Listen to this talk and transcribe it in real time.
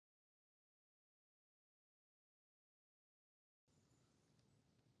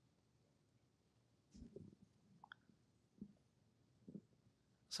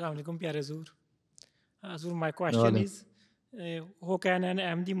Assalamu alaikum, Pyare Huzoor. Huzoor, my question Waalaikum. is, how can an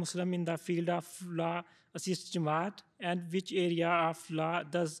Ahmadi Muslim in the field of law assist Jamaat, and which area of law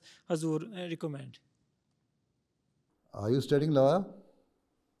does Huzoor recommend? Are you studying law?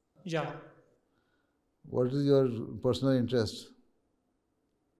 Yeah. What is your personal interest?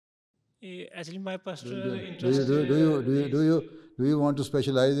 Actually, my personal Do you interest do, do you do you do is, you do you want to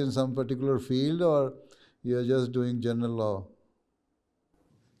specialize in some particular field, or you are just doing general law?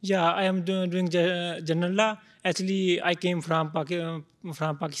 yeah, I am doing general law. Actually, I came from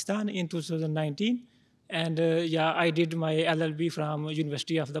from Pakistan in 2019, and yeah, I did my LLB from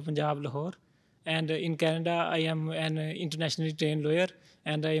University of the Punjab, Lahore. And in Canada, I am an internationally trained lawyer,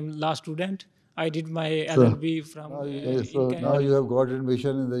 and I am law student. I did my So LLB from in so now Canada. you have got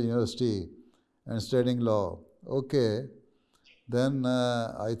admission in the university and studying law. Okay, then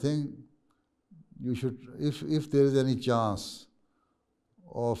I think you should, if there is any chance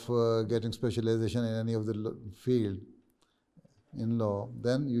of getting specialization in any of the field in law,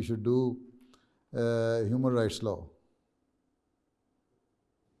 then you should do human rights law,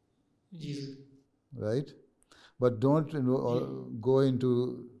 Jesus. right? But don't go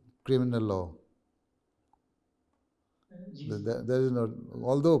into criminal law. That is not,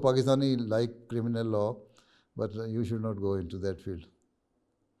 although Pakistani like criminal law, but you should not go into that field,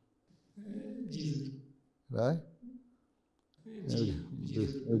 Jesus. right? Jesus.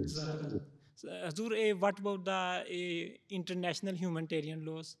 Jazakallah. So, Hazur, what about the international humanitarian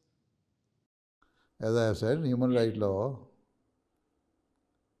laws? As I have said, human right law,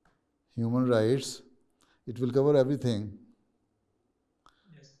 human rights, it will cover everything.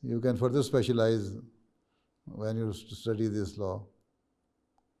 Yes. You can further specialize when you study this law,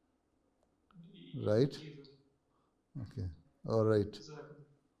 right? Okay, all right.